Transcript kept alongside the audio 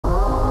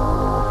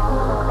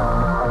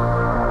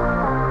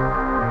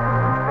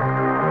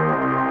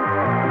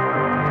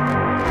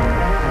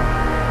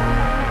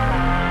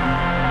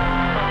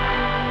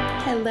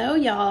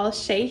y'all,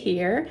 Shay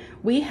here.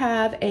 We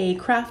have a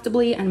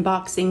Craftibly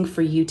unboxing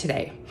for you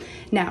today.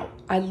 Now,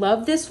 I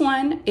love this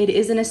one. It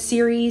is in a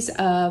series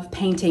of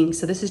paintings.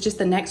 So this is just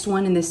the next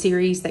one in the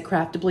series that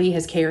Craftibly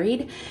has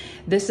carried.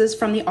 This is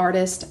from the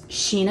artist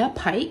Sheena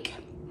Pike.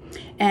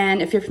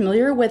 And if you're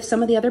familiar with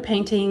some of the other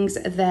paintings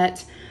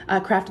that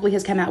Craftibly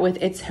has come out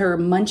with, it's her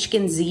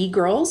Munchkin Z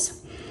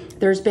girls.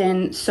 There's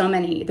been so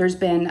many. There's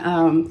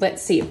been,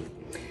 let's see.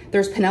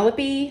 There's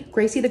Penelope,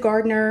 Gracie the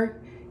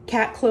Gardener,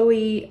 Cat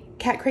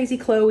Crazy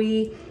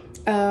Chloe,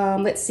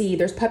 let's see,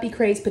 there's Puppy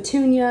Craze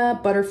Petunia,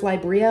 Butterfly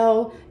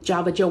Brielle,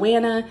 Java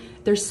Joanna.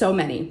 There's so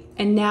many.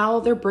 And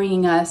now they're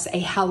bringing us a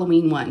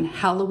Halloween one,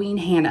 Halloween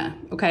Hannah,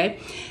 okay?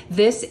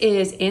 This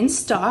is in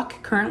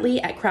stock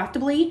currently at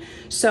Craftibly.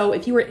 So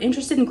if you were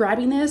interested in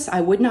grabbing this, I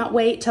would not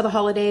wait till the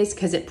holidays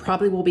because it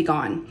probably will be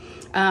gone.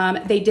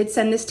 They did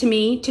send this to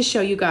me to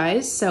show you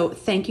guys. So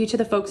thank you to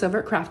the folks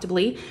over at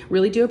Craftibly.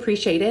 Really do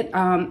appreciate it.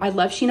 I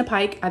love Sheena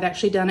Pike. I've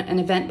actually done an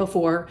event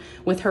before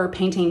with her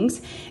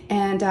paintings,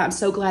 and I'm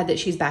so glad that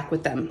she's back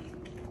with them.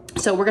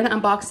 So we're gonna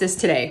unbox this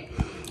today.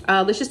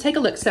 Let's just take a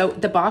look. So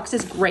the box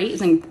is great,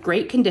 it's in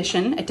great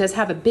condition. It does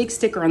have a big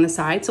sticker on the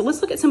side. So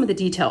let's look at some of the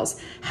details.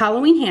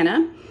 Halloween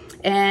Hannah,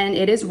 and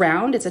it is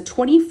round. It's a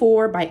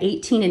 24 by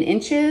 18 in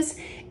inches,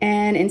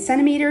 and in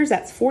centimeters,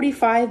 that's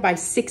 45 by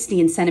 60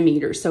 in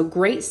centimeters. So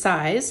great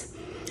size.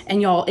 And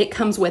y'all, it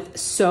comes with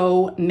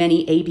so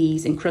many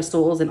ABs and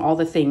crystals and all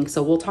the things.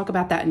 So we'll talk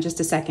about that in just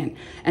a second.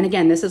 And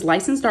again, this is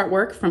licensed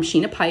artwork from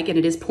Sheena Pike, and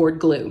it is poured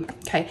glue,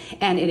 okay?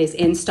 And it is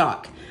in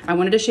stock. I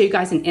wanted to show you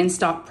guys an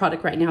in-stock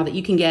product right now that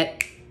you can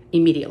get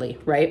immediately,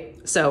 right?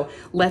 So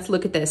let's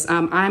look at this.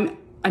 I'm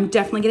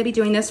definitely gonna be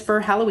doing this for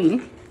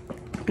Halloween.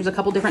 There's a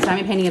couple different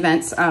diamond painting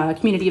events,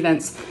 community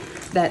events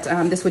that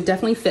this would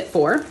definitely fit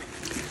for.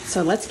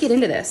 So let's get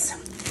into this.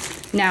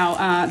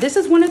 Now, this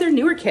is one of their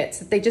newer kits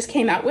that they just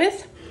came out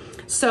with.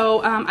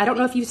 So I don't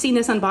know if you've seen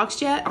this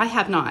unboxed yet. I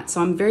have not.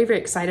 So I'm very, very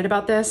excited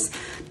about this.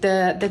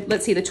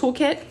 Let's see, the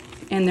toolkit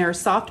in their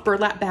soft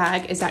burlap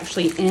bag is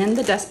actually in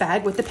the dust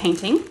bag with the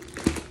painting.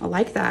 I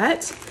like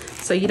that.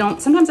 So you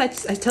don't, sometimes I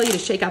tell you to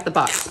shake out the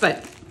box,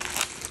 but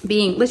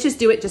let's just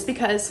do it just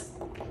because.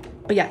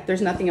 But yeah,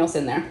 there's nothing else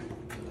in there.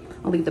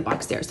 I'll leave the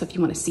box there. So if you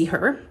want to see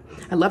her,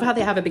 I love how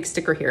they have a big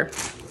sticker here.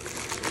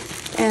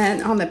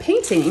 And on the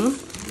painting,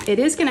 it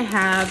is going to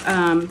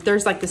have,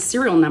 there's like the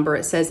serial number.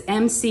 It says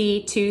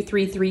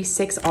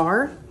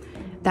MC2336R.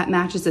 That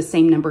matches the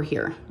same number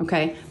here,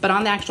 okay? But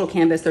on the actual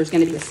canvas, there's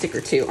going to be a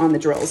sticker too on the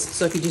drills.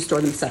 So if you do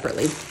store them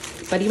separately.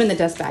 But even the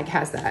dust bag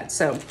has that.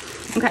 So,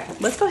 okay,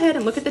 let's go ahead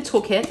and look at the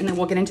toolkit, and then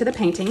we'll get into the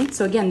painting.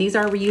 So again, these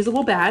are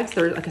reusable bags.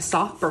 They're like a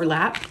soft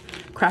burlap.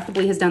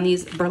 Craftibly has done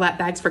these burlap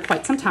bags for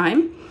quite some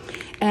time.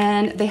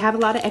 And they have a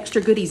lot of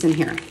extra goodies in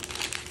here.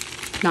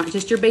 Not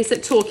just your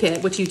basic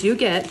toolkit, which you do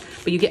get,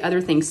 but you get other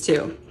things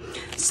too.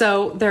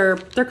 So their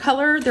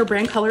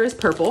brand color is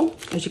purple,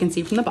 as you can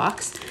see from the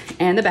box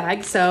and the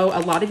bag. So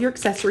a lot of your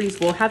accessories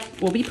will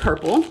be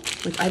purple,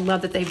 which I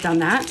love that they've done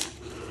that.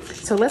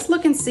 So let's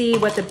look and see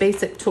what the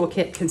basic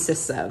toolkit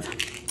consists of.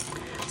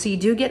 So you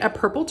do get a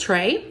purple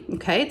tray,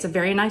 okay? It's a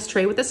very nice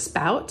tray with a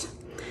spout.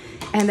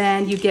 And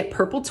then you get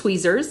purple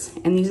tweezers,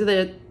 and these are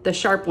the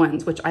sharp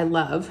ones, which I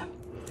love.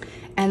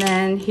 And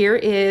then here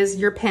is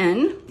your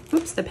pen.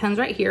 Oops, the pen's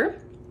right here.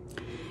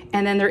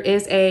 And then there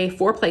is a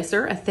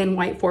 4-placer, a thin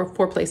white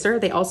 4-placer.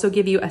 They also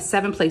give you a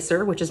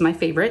 7-placer, which is my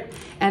favorite,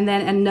 and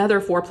then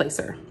another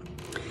 4-placer.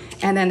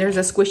 And then there's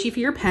a squishy for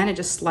your pen. It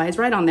just slides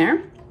right on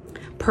there.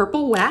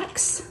 Purple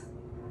wax.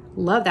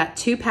 Love that.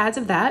 2 pads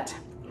of that.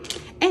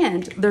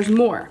 And there's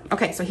more.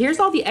 Okay, so here's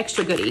all the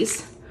extra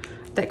goodies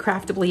that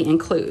Craftibly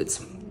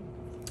includes.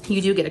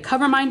 You do get a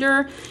cover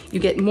minder, you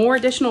get more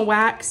additional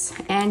wax,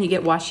 and you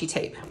get washi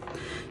tape.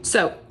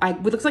 So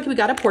it looks like we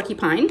got a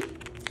porcupine.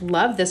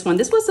 Love this one.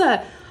 This was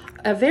a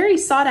very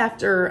sought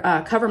after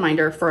cover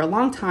minder for a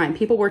long time.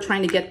 People were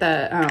trying to get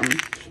the,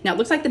 now it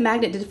looks like the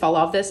magnet did fall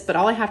off this, but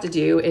all I have to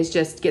do is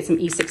just get some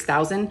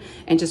E6000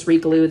 and just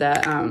re-glue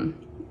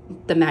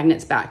the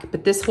magnets back.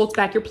 But this holds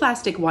back your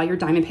plastic while you're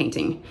diamond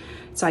painting.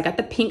 So I got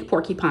the pink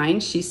porcupine.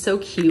 She's so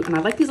cute. And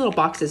I like these little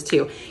boxes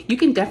too. You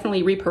can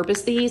definitely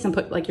repurpose these and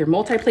put like your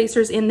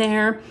multi-placers in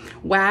there,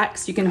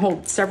 wax. You can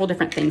hold several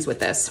different things with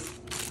this.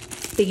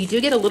 So you do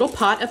get a little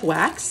pot of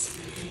wax,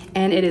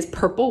 and it is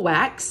purple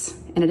wax,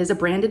 and it is a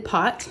branded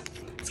pot.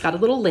 It's got a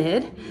little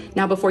lid.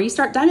 Now, before you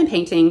start diamond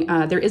painting,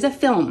 there is a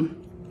film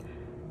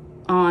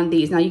on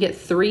these. Now you get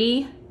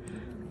 3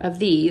 of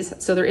these.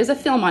 So there is a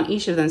film on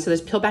each of them. So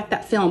just peel back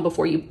that film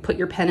before you put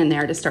your pen in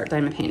there to start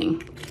diamond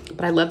painting.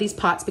 But I love these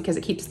pots because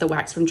it keeps the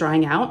wax from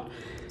drying out.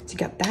 So you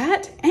got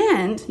that,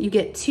 and you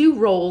get 2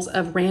 rolls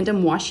of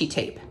random washi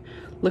tape.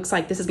 Looks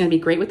like this is gonna be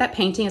great with that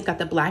painting. It's got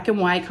the black and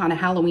white kind of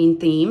Halloween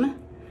theme.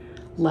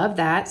 Love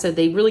that. So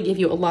they really give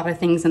you a lot of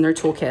things in their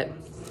toolkit,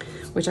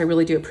 which I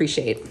really do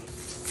appreciate.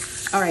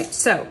 All right,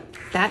 so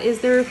that is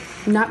their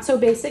not so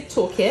basic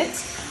toolkit.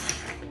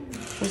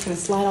 I'm just gonna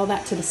slide all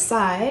that to the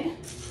side.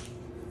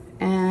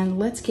 And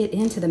let's get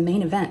into the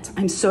main event.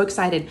 I'm so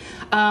excited.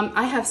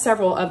 I have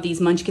several of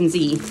these Munchkin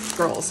Z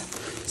girls.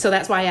 So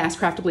that's why I asked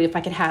Craftibly if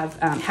I could have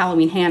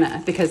Halloween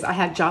Hannah, because I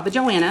have Java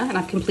Joanna and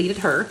I've completed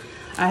her.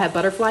 I have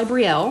Butterfly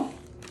Brielle,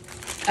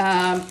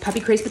 Puppy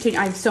Craze Petunia.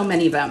 I have so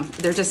many of them.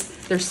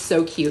 They're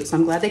so cute. So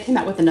I'm glad they came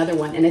out with another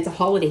one, and it's a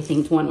holiday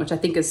themed one, which I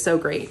think is so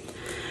great.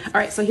 All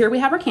right, so here we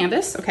have our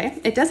canvas, okay?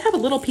 It does have a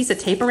little piece of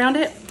tape around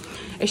it.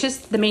 It's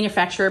just the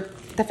manufacturer,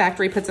 the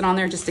factory puts it on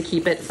there just to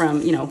keep it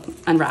from, you know,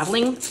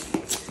 unraveling.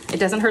 It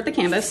doesn't hurt the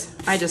canvas.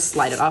 I just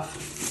slide it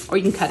off, or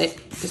you can cut it.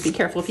 Just be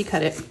careful if you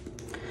cut it.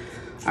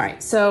 All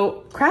right,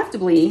 so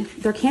Craftibly,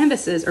 their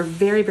canvases are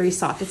very, very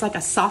soft. It's like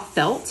a soft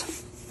felt.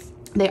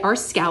 They are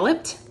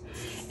scalloped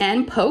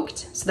and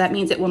poked, so that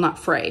means it will not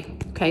fray,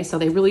 okay? So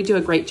they really do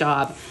a great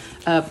job.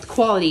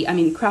 Quality, I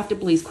mean,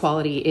 Craftibly's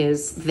quality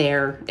is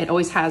there. It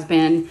always has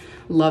been.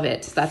 Love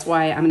it. That's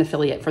why I'm an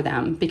affiliate for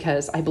them,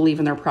 because I believe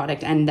in their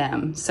product and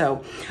them.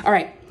 So, all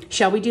right,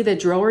 shall we do the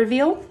drill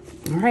reveal?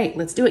 All right,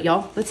 let's do it,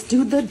 y'all. Let's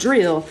do the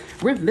drill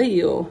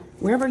reveal,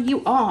 wherever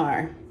you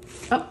are.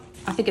 Oh,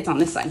 I think it's on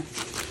this side.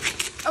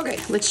 Okay,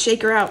 let's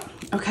shake her out.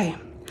 Okay,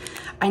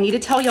 I need to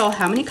tell y'all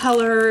how many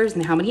colors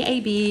and how many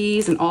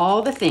ABs and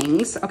all the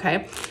things,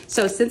 okay?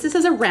 So since this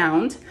is a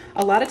round,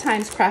 a lot of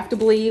times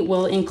Craftibly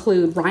will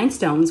include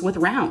rhinestones with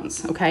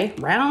rounds, okay?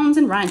 Rounds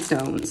and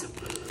rhinestones.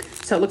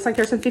 So it looks like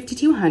there's some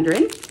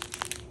 5,200,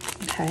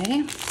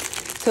 okay?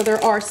 So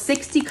there are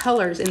 60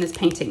 colors in this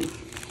painting.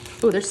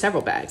 Oh, there's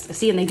several bags. I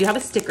see, and they do have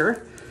a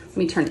sticker. Let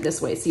me turn it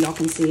this way so y'all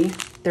can see.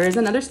 There is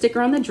another sticker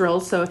on the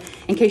drills, so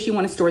in case you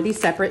want to store these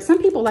separate.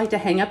 Some people like to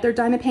hang up their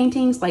diamond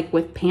paintings like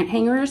with pant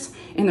hangers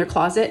in their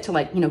closet to,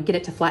 like, you know, get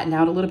it to flatten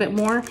out a little bit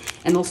more,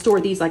 and they'll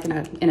store these like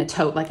in a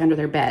tote, like under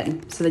their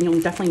bed. So then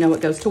you'll definitely know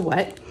what goes to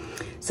what.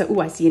 So, ooh,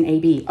 I see an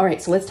AB. All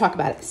right, so let's talk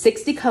about it.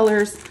 60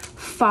 colors,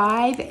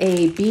 5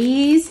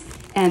 ABs,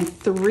 and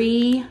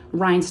 3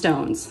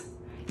 rhinestones.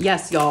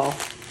 Yes, y'all,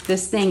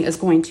 this thing is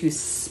going to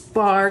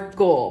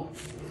sparkle.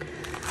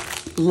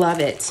 Love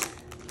it.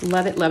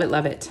 Love it, love it,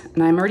 love it.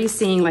 And I'm already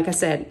seeing, like I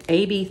said,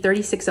 AB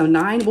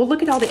 3609. We'll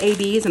look at all the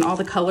ABs and all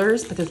the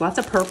colors, but there's lots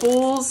of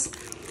purples.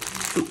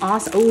 Some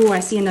awesome, oh,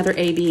 I see another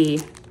AB.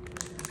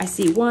 I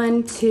see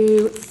 1,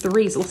 2,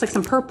 3. So it looks like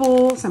some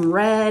purple, some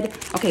red.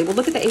 Okay, we'll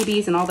look at the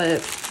ABs and all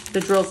the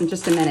drills in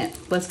just a minute.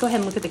 Let's go ahead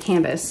and look at the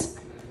canvas.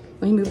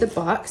 Let me move the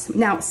box.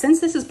 Now,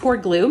 since this is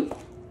poured glue,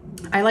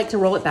 I like to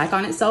roll it back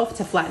on itself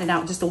to flatten it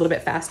out just a little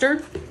bit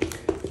faster.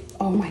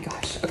 Oh my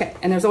gosh, okay.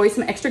 And there's always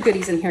some extra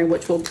goodies in here,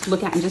 which we'll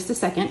look at in just a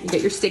second. You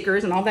get your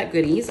stickers and all that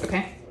goodies,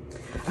 okay?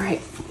 All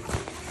right,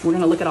 we're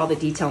gonna look at all the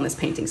detail in this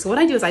painting. So what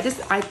I do is I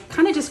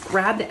kind of just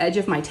grab the edge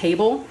of my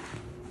table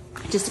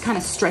just to kind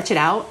of stretch it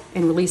out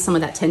and release some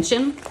of that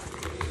tension.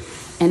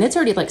 And it's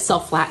already like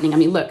self-flattening. I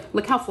mean,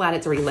 look how flat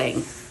it's already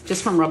laying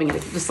just from rubbing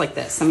it just like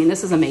this. I mean,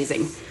 this is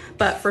amazing.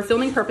 But for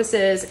filming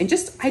purposes, and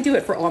I do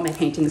it for all my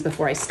paintings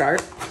before I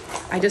start,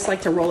 I just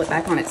like to roll it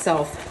back on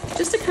itself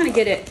just to kind of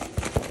get it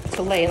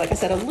to lay, like I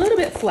said, a little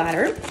bit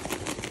flatter.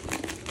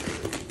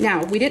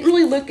 Now, we didn't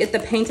really look at the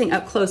painting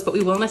up close, but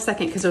we will in a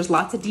second, because there's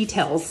lots of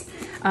details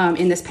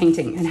in this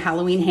painting, in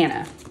Halloween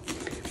Hannah.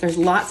 There's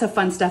lots of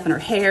fun stuff in her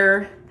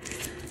hair.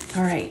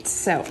 All right,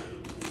 so,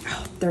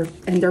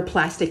 their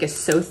plastic is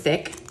so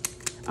thick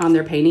on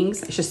their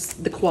paintings. It's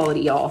just, the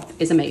quality, y'all,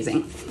 is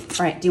amazing.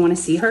 All right, do you want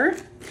to see her?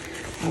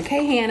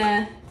 Okay,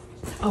 Hannah.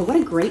 Oh, what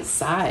a great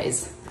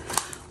size.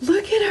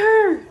 Look at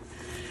her.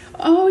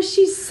 Oh,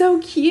 she's so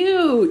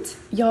cute.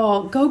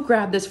 Y'all, go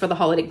grab this for the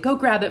holiday. Go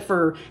grab it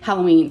for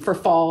Halloween, for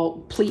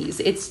fall, please.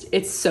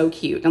 It's so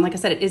cute. And like I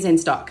said, it is in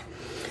stock.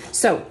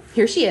 So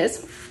here she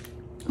is.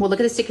 We'll look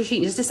at the sticker sheet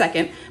in just a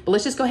second, but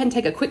let's just go ahead and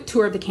take a quick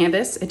tour of the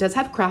canvas. It does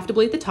have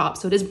Craftibly at the top,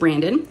 so it is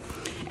branded.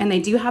 And they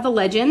do have a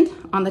legend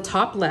on the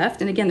top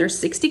left. And again, there's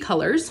 60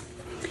 colors.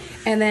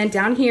 And then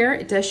down here,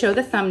 it does show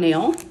the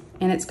thumbnail.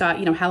 And it's got,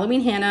 you know,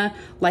 Halloween Hannah,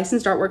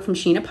 licensed artwork from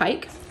Sheena,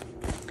 Pike.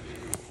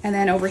 And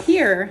then over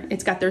here,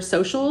 it's got their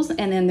socials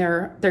and then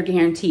their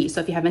guarantee.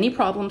 So if you have any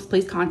problems,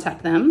 please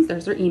contact them.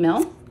 There's their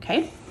email,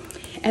 okay?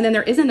 And then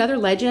there is another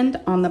legend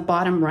on the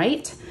bottom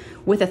right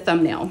with a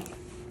thumbnail.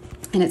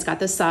 And it's got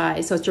the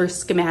size, so it's your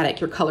schematic,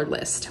 your color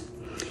list.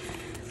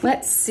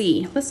 Let's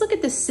see, let's look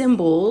at the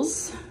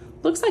symbols.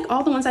 Looks like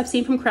all the ones I've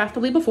seen from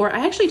Craftibly before.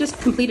 I actually just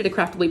completed a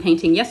Craftibly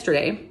painting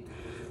yesterday,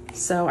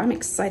 so I'm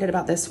excited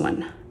about this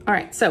one. All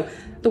right, so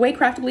the way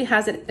Craftibly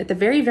has it at the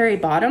very, very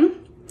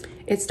bottom,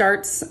 it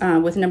starts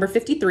with number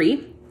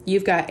 53.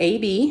 You've got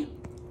AB,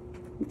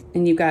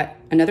 and you've got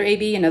another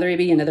AB, another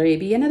AB, another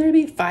AB, another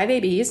AB, 5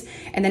 ABs,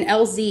 and then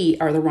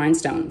LZ are the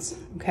rhinestones,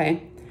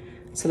 okay?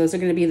 So those are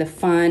gonna be the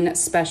fun,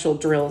 special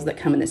drills that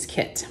come in this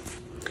kit.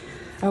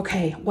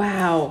 Okay,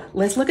 wow,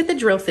 let's look at the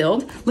drill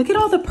field. Look at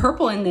all the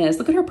purple in this.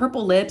 Look at her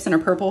purple lips and her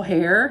purple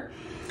hair.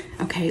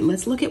 Okay,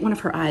 let's look at one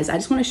of her eyes. I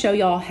just wanna show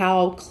y'all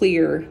how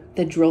clear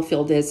the drill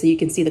field is so you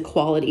can see the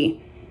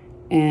quality,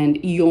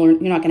 and you're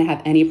not gonna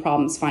have any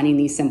problems finding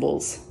these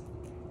symbols.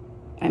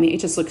 I mean, it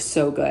just looks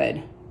so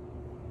good.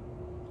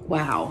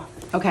 Wow,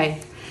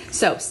 okay.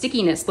 So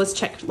stickiness, let's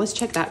check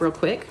that real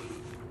quick.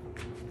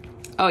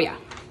 Oh yeah,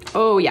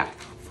 Oh yeah,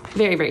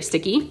 very, very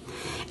sticky.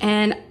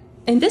 And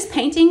this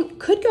painting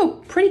could go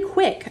pretty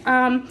quick.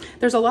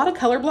 There's a lot of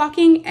color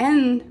blocking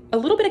and a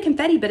little bit of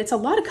confetti, but it's a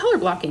lot of color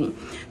blocking.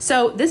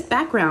 So this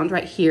background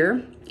right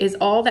here is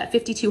all that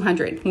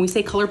 5200. When we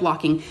say color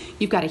blocking,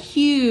 you've got a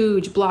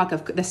huge block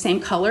of the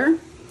same color.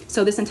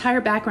 So this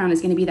entire background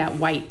is gonna be that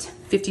white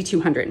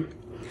 5200.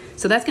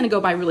 So that's gonna go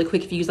by really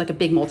quick if you use like a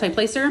big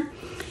multi-placer.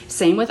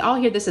 Same with all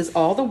here, this is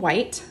all the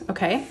white,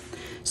 okay?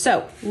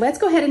 So let's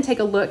go ahead and take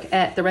a look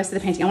at the rest of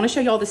the painting. I wanna show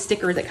you all the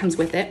sticker that comes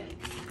with it.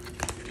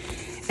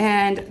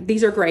 And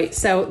these are great.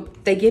 So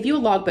they give you a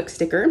logbook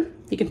sticker.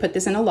 You can put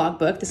this in a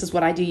logbook. This is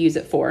what I do use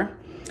it for.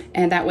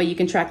 And that way you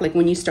can track like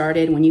when you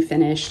started, when you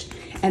finished.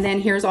 And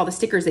then here's all the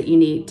stickers that you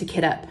need to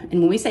kit up.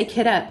 And when we say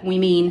kit up, we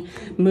mean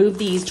move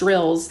these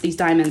drills, these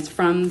diamonds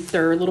from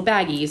their little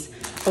baggies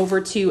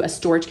over to a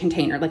storage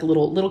container, like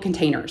little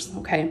containers,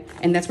 okay?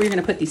 And that's where you're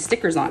gonna put these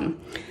stickers on.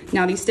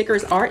 Now these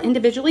stickers are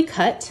individually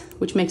cut,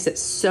 which makes it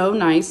so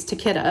nice to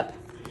kit up.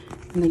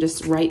 And they're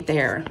just right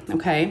there,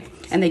 okay?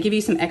 And they give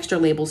you some extra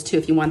labels too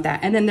if you want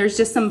that. And then there's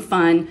just some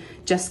fun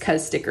just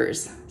cuz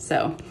stickers.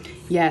 So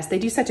yes, they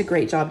do such a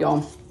great job,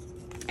 y'all.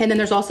 And then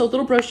there's also a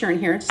little brochure in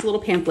here, just a little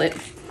pamphlet.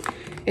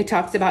 It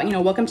talks about, you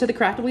know, welcome to the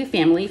Craftibly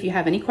family. If you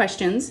have any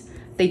questions,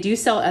 they do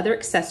sell other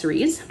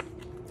accessories.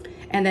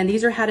 And then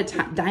these are how to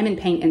diamond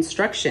paint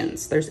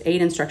instructions. There's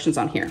 8 instructions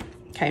on here,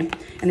 okay?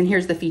 And then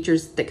here's the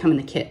features that come in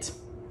the kit.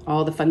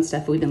 All the fun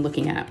stuff we've been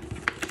looking at.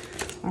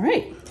 All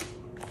right.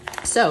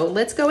 So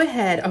let's go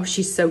ahead. Oh,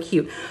 she's so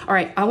cute. All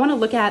right, I wanna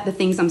look at the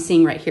things I'm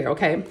seeing right here,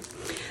 okay?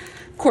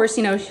 Of course,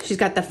 you know, she's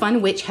got the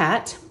fun witch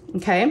hat,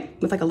 okay?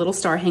 With like a little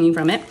star hanging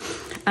from it.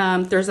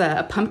 There's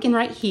a pumpkin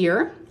right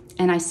here,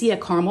 and I see a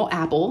caramel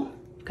apple.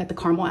 You've got the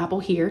caramel apple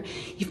here.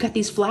 You've got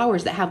these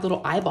flowers that have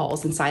little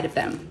eyeballs inside of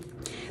them.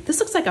 This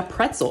looks like a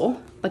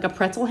pretzel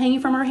hanging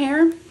from her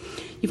hair.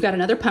 You've got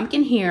another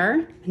pumpkin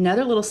here,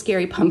 another little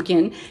scary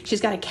pumpkin.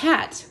 She's got a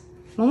cat,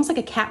 almost like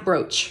a cat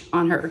brooch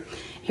on her.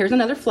 Here's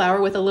another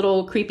flower with a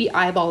little creepy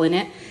eyeball in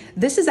it.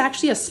 This is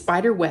actually a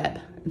spider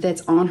web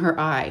that's on her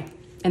eye.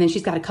 And then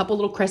she's got a couple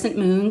little crescent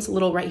moons, a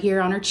little right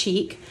here on her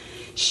cheek.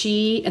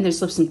 And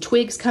there's some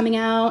twigs coming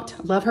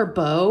out. Love her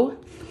bow.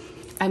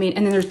 I mean,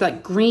 and then there's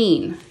like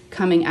green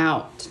coming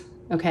out.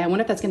 Okay, I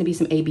wonder if that's gonna be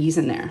some ABs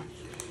in there.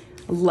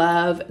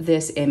 Love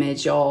this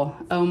image, y'all.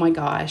 Oh my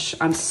gosh,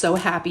 I'm so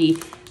happy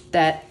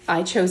that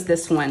I chose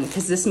this one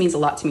because this means a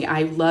lot to me.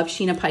 I love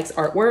Sheena Pike's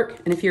artwork.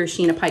 And if you're a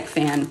Sheena Pike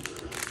fan,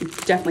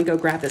 definitely go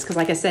grab this because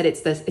like I said,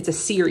 it's a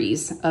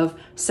series of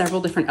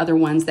several different other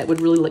ones that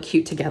would really look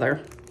cute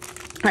together.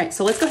 All right,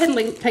 so let's go ahead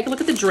and take a look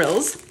at the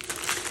drills.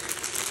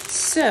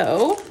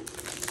 So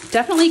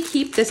definitely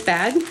keep this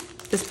bag,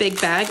 this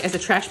big bag, as a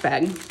trash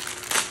bag.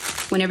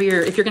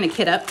 If you're gonna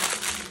kit up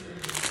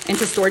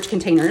into storage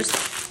containers,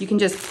 you can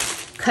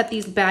just cut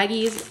these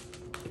baggies,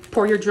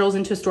 pour your drills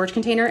into a storage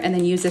container, and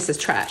then use this as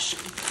trash,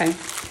 okay?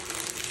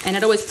 And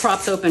it always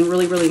props open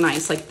really, really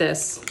nice like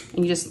this.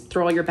 And you just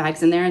throw all your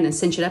bags in there and then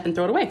cinch it up and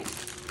throw it away,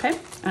 okay?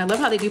 And I love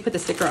how they do put the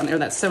sticker on there.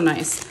 That's so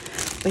nice.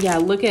 But yeah,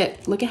 look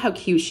at how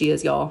cute she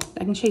is, y'all.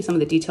 I can show you some of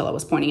the detail I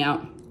was pointing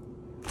out.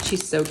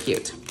 She's so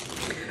cute.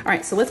 All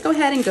right, so let's go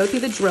ahead and go through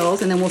the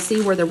drills and then we'll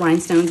see where the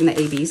rhinestones and the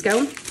ABs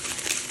go.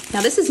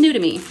 Now this is new to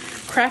me.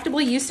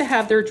 Craftibly used to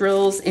have their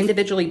drills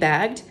individually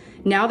bagged.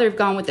 Now they've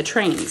gone with the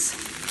trains.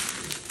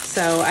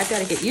 So I've got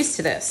to get used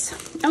to this.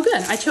 Oh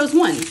good, I chose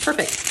one,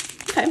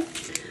 perfect. Okay,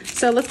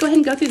 so let's go ahead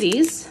and go through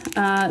these.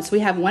 So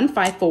we have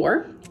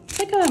 154, it's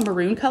like a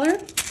maroon color.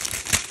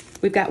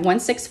 We've got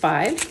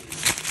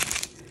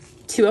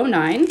 165,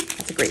 209,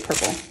 that's a great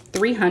purple,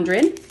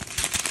 300,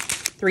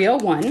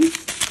 301,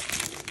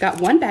 got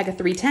one bag of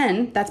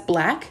 310, that's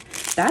black.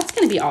 That's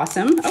gonna be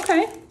awesome,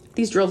 okay.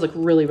 These drills look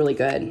really, really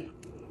good.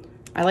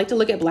 I like to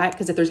look at black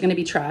because if there's gonna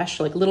be trash,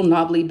 like little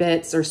knobbly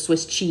bits or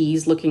Swiss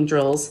cheese looking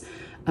drills,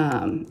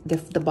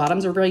 the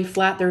bottoms are very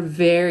flat, they're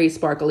very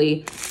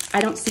sparkly.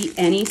 I don't see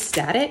any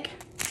static.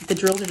 The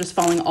drills are just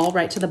falling all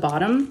right to the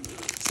bottom.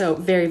 So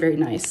very, very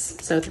nice.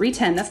 So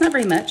 310, that's not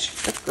very much,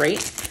 that's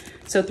great.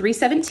 So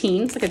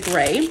 317, it's like a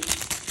gray.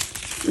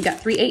 We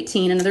got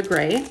 318, another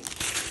gray.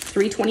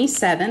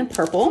 327,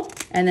 purple,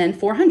 and then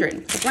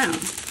 400, the brown.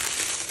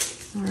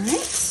 All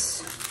right.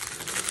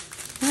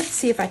 Let's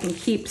see if I can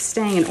keep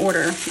staying in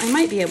order. I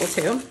might be able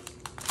to.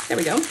 There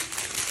we go.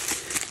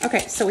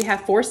 Okay, so we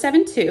have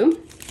 472,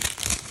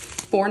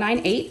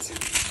 498,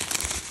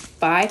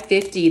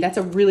 550. That's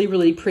a really,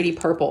 really pretty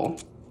purple.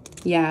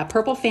 Yeah,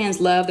 purple fans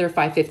love their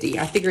 550.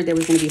 I figured there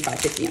was gonna be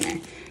 550 in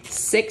there.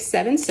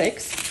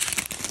 676,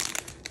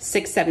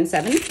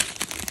 677,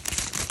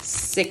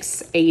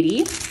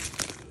 680,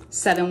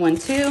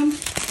 712,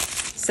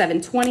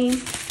 720,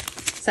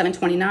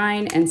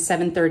 729, and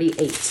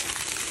 738.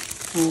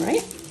 All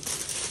right.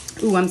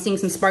 Ooh, I'm seeing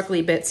some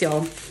sparkly bits,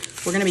 y'all.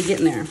 We're gonna be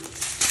getting there.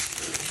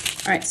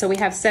 All right, so we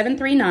have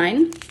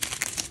 739,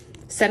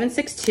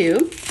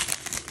 762,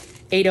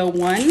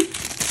 801,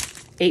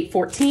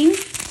 814,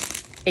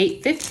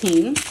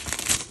 815,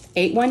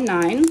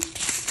 819,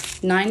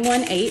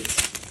 918,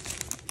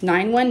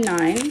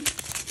 919,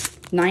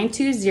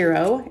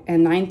 920,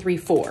 and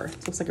 934.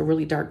 This looks like a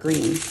really dark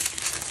green.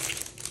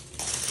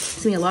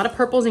 Seeing a lot of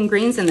purples and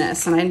greens in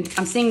this, and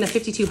I'm seeing the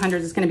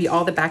 5200 is going to be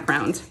all the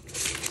background.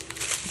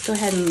 Let's go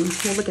ahead and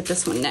we'll look at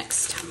this one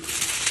next.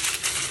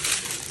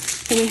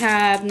 Then we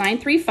have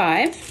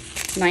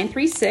 935,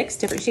 936,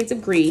 different shades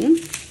of green,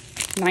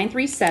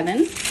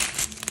 937,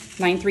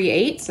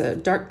 938, so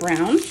dark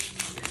brown,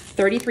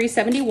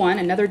 3371,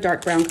 another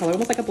dark brown color,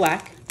 almost like a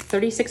black,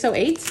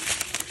 3608,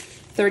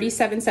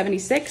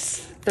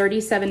 3776,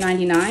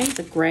 3799,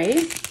 the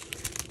gray,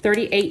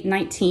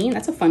 3819,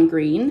 that's a fun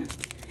green,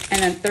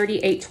 and then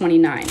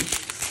 3829.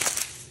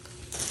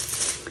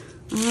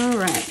 All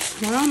right,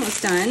 we're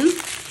almost done.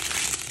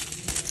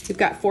 We've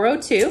got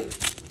 402,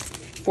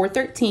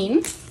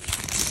 413,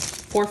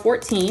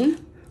 414,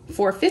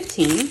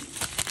 415,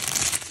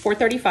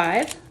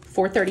 435,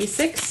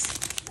 436,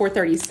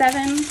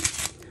 437,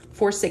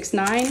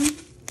 469,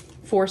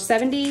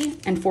 470,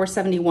 and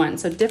 471.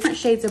 So different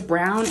shades of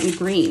brown and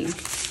green.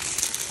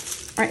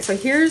 All right, so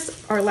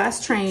here's our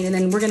last train, and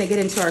then we're gonna get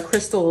into our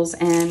crystals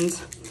and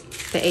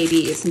the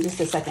ABs in just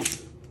a second.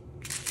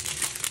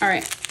 All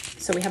right,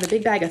 so we have a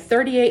big bag of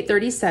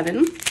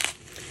 3837.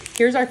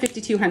 Here's our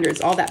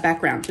 5200s, all that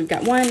background. We've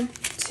got 1,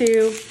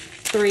 2,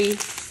 3,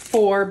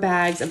 4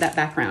 bags of that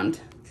background.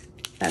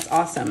 That's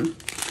awesome.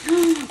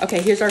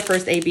 Okay, here's our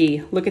first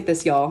AB. Look at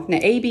this, y'all. Now,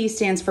 AB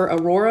stands for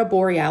Aurora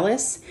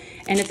Borealis,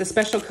 and it's a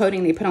special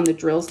coating they put on the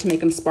drills to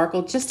make them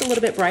sparkle just a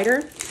little bit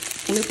brighter.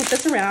 Let me put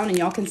this around, and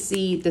y'all can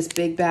see this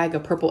big bag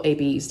of purple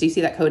ABs. Do you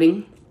see that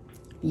coating?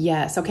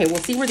 Yes. Okay, we'll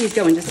see where these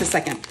go in just a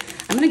second.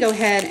 I'm going to go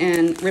ahead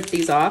and rip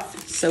these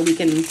off so we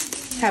can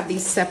have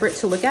these separate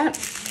to look at.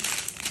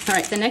 All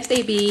right, the next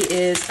AB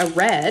is a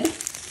red.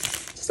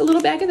 Just a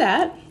little bag of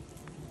that.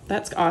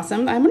 That's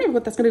awesome. I wonder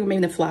what that's going to go,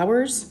 maybe the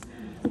flowers.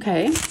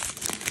 Okay.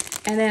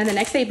 And then the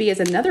next AB is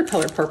another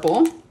color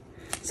purple.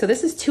 So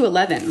this is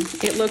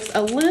 211. It looks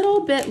a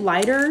little bit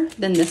lighter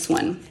than this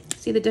one.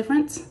 See the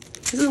difference?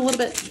 This is a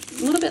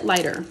little bit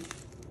lighter.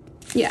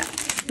 Yeah,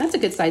 that's a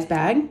good size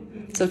bag.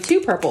 So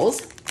 2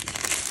 purples.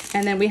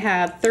 And then we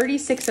have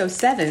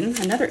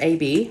 3607, another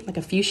AB, like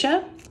a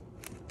fuchsia.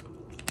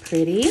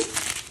 Pretty.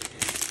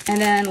 And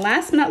then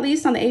last but not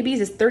least on the ABs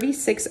is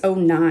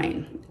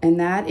 3609. And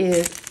that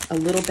is a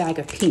little bag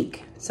of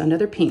pink. So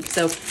another pink.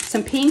 So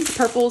some pinks,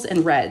 purples,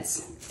 and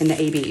reds in the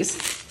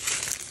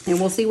ABs. And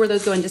we'll see where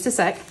those go in just a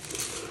sec.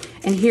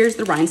 And here's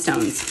the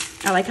rhinestones.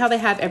 I like how they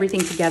have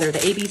everything together.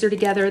 The ABs are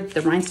together,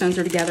 the rhinestones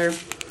are together.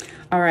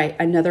 All right,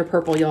 another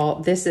purple,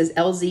 y'all. This is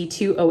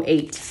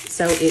LZ208.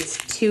 So it's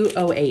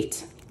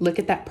 208. Look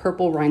at that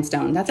purple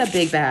rhinestone. That's a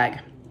big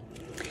bag.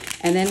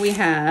 And then we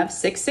have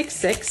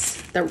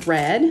 666, the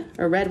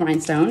red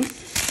rhinestone.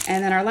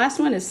 And then our last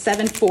one is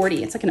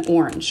 740. It's like an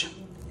orange.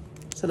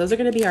 So those are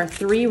gonna be our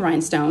 3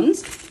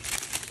 rhinestones.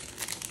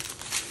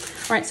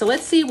 All right, so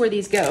let's see where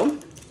these go.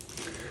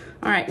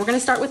 All right, we're gonna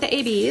start with the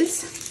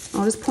ABs.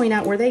 I'll just point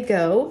out where they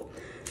go.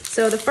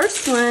 So the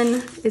first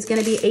one is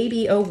gonna be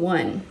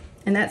AB01,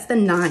 and that's the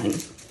 9.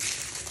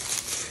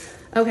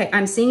 Okay,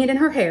 I'm seeing it in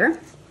her hair,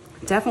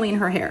 definitely in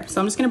her hair. So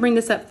I'm just gonna bring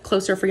this up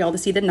closer for y'all to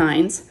see the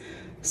 9s.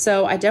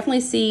 So I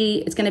definitely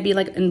see it's gonna be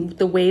like in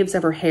the waves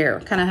of her hair,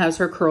 kind of as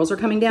her curls are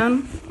coming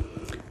down.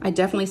 I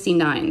definitely see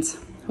 9s.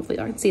 Hopefully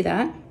y'all can see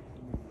that.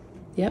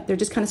 Yep, they're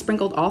just kind of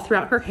sprinkled all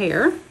throughout her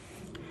hair.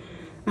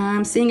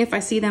 I'm seeing if I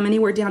see them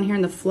anywhere down here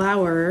in the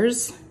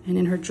flowers and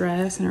in her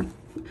dress and her,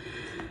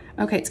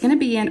 okay, it's gonna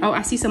be in, oh,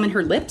 I see some in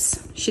her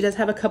lips. She does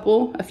have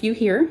a few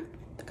here,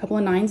 a couple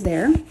of 9s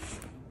there.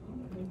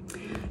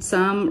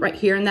 Some right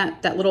here in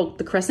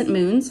the crescent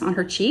moons on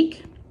her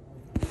cheek.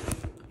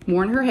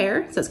 More in her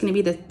hair. So it's gonna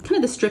be kind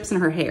of the strips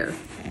in her hair,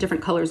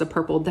 different colors of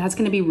purple. That's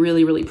gonna be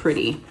really, really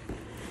pretty.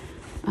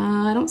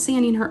 I don't see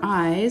any in her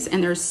eyes,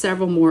 and there's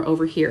several more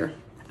over here.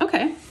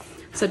 Okay,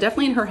 so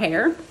definitely in her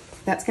hair.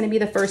 That's gonna be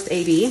the first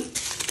AB.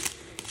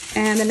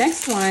 And the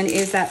next one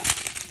is that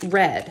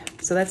red.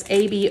 So that's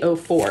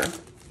AB04.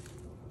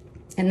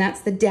 And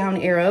that's the down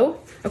arrow.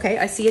 Okay,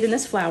 I see it in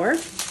this flower.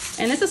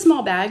 And it's a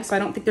small bag, so I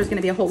don't think there's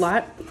gonna be a whole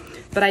lot.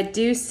 But I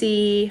do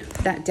see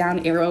that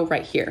down arrow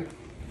right here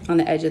on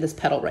the edge of this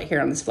petal right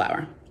here on this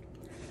flower.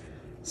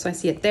 So I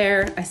see it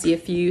there. I see a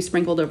few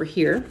sprinkled over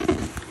here.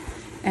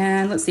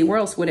 And let's see, where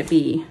else would it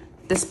be?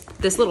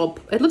 This little,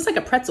 it looks like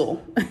a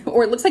pretzel,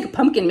 or it looks like a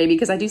pumpkin maybe,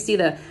 because I do see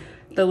the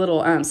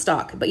little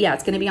stalk. But yeah,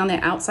 it's gonna be on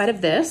the outside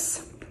of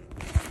this.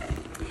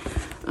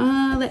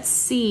 Let's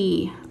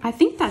see, I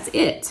think that's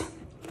it.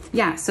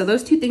 Yeah, so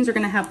those 2 things are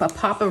gonna have a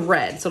pop of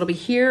red. So it'll be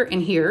here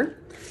and here.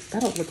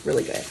 That'll look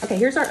really good. Okay,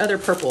 here's our other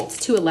purple. It's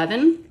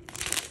 211.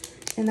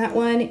 And that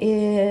one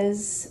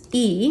is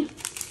E.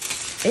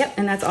 Yep,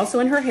 and that's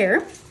also in her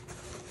hair.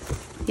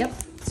 Yep,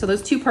 so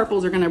those 2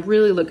 purples are gonna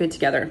really look good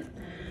together.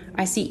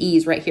 I see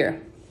E's right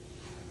here.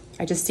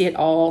 I just see it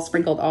all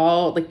sprinkled,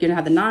 like you're gonna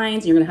have the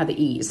 9s, you're gonna have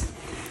the E's.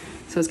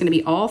 So it's gonna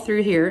be all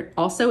through here.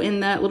 Also in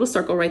that little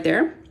circle right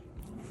there.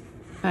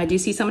 I do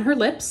see some in her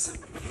lips.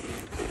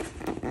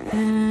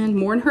 And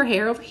more in her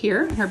hair over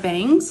here, her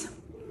bangs,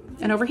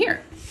 and over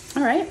here.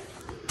 All right.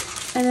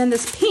 And then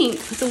this pink,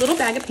 it's a little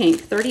bag of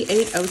pink,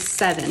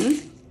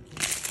 3807.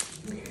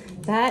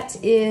 That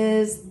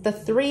is the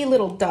 3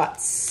 little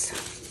dots.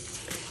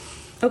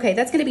 Okay,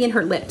 that's gonna be in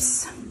her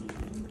lips.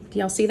 Do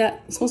y'all see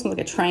that? It's supposed to look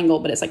like a triangle,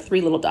 but it's like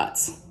 3 little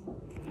dots.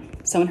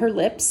 So in her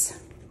lips,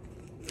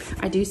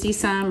 I do see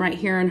some right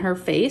here in her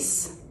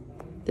face.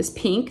 This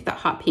pink, that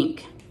hot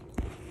pink.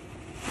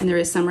 And there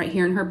is some right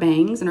here in her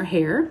bangs and her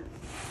hair.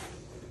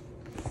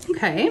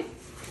 Okay.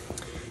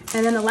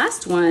 And then the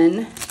last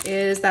one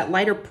is that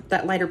lighter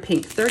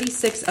pink,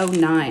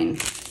 3609.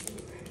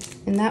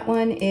 And that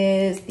one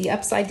is the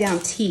upside down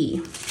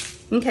T.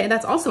 Okay,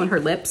 that's also in her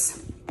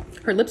lips.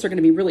 Her lips are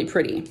gonna be really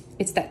pretty.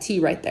 It's that T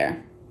right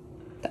there,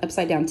 the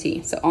upside down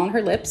T. So on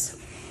her lips,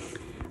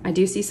 I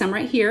do see some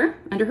right here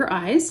under her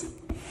eyes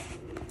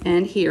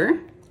and here.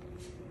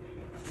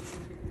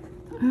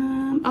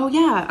 Oh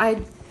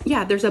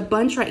yeah, there's a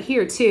bunch right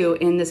here too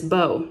in this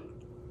bow.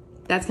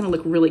 That's gonna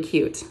look really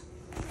cute.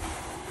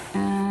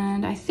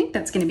 And I think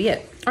that's gonna be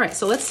it. All right,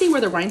 so let's see where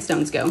the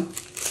rhinestones go.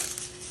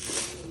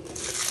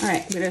 All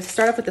right, we're gonna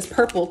start off with this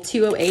purple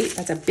 208.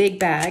 That's a big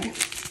bag.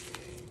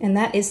 And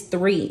that is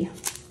 3.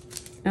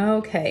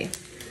 Okay,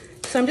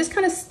 so I'm just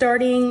kind of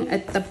starting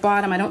at the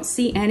bottom. I don't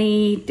see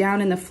any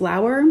down in the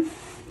flower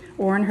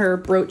or in her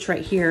brooch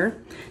right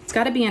here. It's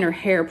gotta be in her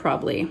hair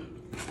probably.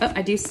 Oh,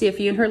 I do see a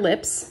few in her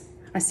lips.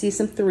 I see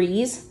some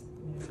 3s.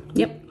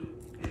 Yep,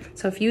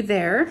 so a few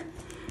there.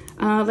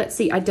 Let's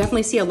see, I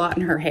definitely see a lot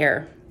in her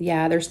hair.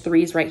 Yeah, there's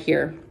 3s right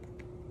here.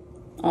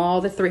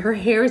 All the 3, her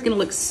hair is gonna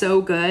look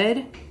so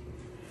good.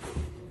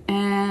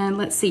 And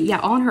let's see, yeah,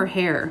 all in her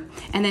hair.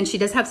 And then she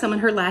does have some in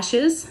her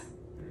lashes.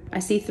 I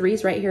see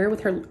 3s right here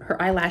with her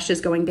eyelashes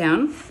going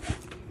down.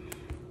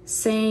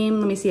 Same,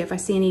 let me see if I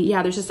see any.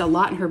 Yeah, there's just a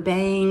lot in her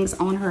bangs,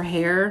 on her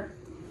hair.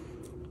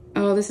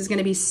 Oh, this is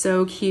gonna be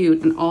so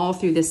cute, and all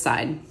through this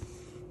side.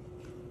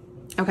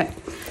 Okay,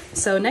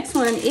 so next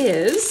one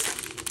is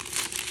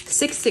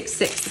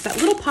 666. It's that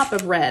little pop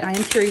of red. I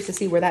am curious to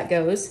see where that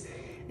goes.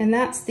 And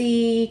that's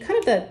the kind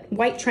of the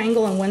white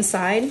triangle on one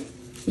side.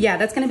 Yeah,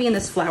 that's gonna be in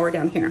this flower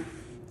down here.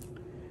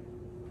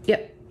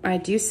 Yep, I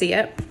do see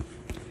it.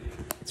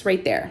 It's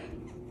right there.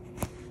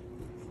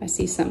 I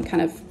see some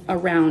kind of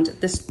around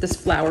this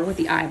flower with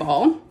the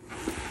eyeball.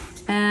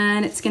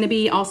 And it's gonna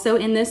be also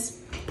in this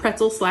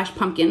pretzel /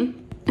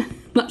 pumpkin.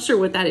 Not sure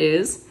what that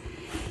is.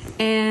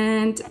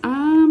 And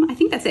I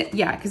think that's it.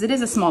 Yeah, because it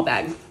is a small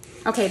bag.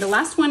 Okay, the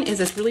last one is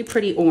this really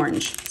pretty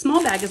orange.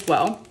 Small bag as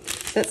well.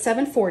 That's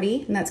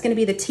 740, and that's gonna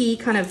be the T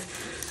kind of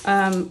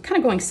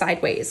going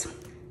sideways.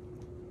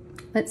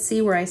 Let's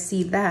see where I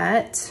see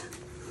that.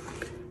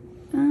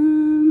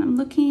 I'm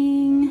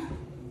looking.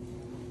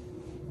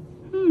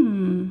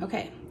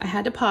 Okay, I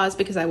had to pause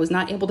because I was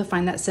not able to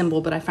find that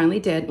symbol, but I finally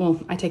did.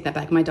 Well, I take that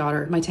back. My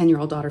daughter, my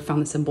 10-year-old daughter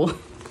found the symbol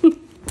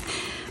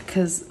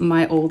because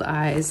my old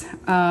eyes.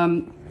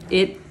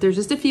 There's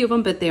just a few of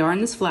them, but they are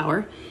in this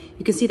flower.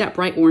 You can see that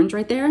bright orange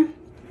right there.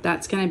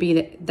 That's gonna be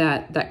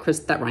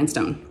that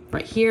rhinestone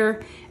right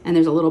here. And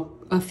there's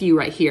a few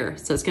right here.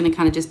 So it's gonna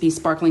kind of just be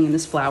sparkling in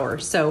this flower.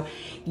 So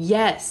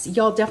yes,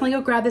 y'all definitely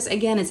go grab this.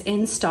 Again, it's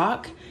in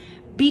stock.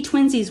 Be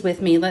twinsies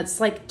with me. Let's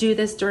like do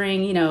this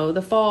during, you know,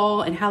 the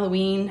fall and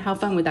Halloween. How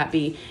fun would that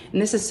be?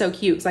 And this is so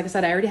cute. Because like I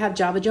said, I already have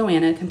Java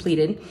Joanna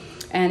completed,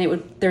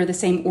 and they're the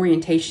same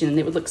orientation, and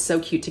they would look so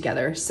cute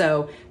together.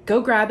 So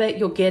go grab it.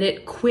 You'll get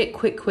it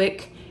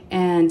quick,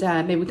 and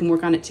maybe we can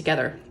work on it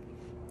together.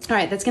 All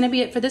right, that's gonna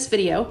be it for this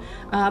video.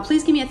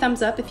 Please give me a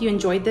thumbs up if you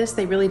enjoyed this.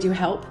 They really do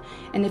help.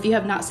 And if you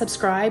have not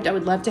subscribed, I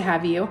would love to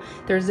have you.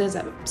 There's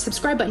a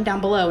subscribe button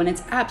down below, and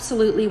it's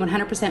absolutely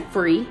 100%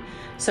 free.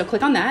 So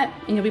click on that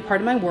and you'll be part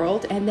of my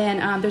world. And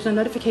then there's a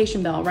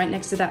notification bell right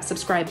next to that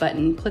subscribe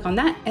button. Click on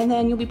that and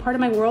then you'll be part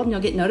of my world, and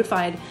you'll get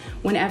notified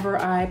whenever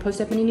I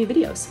post up any new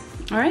videos.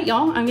 All right,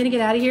 y'all, I'm gonna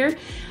get out of here.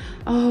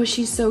 Oh,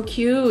 she's so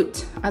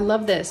cute. I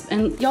love this.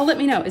 And y'all let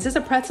me know, is this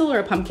a pretzel or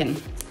a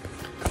pumpkin?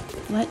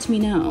 Let me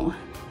know.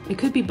 It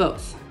could be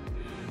both.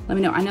 Let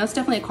me know. I know it's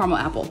definitely a caramel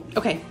apple.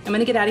 Okay, I'm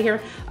gonna get out of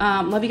here.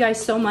 Love you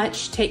guys so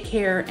much. Take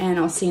care, and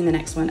I'll see you in the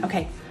next one.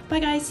 Okay, bye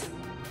guys.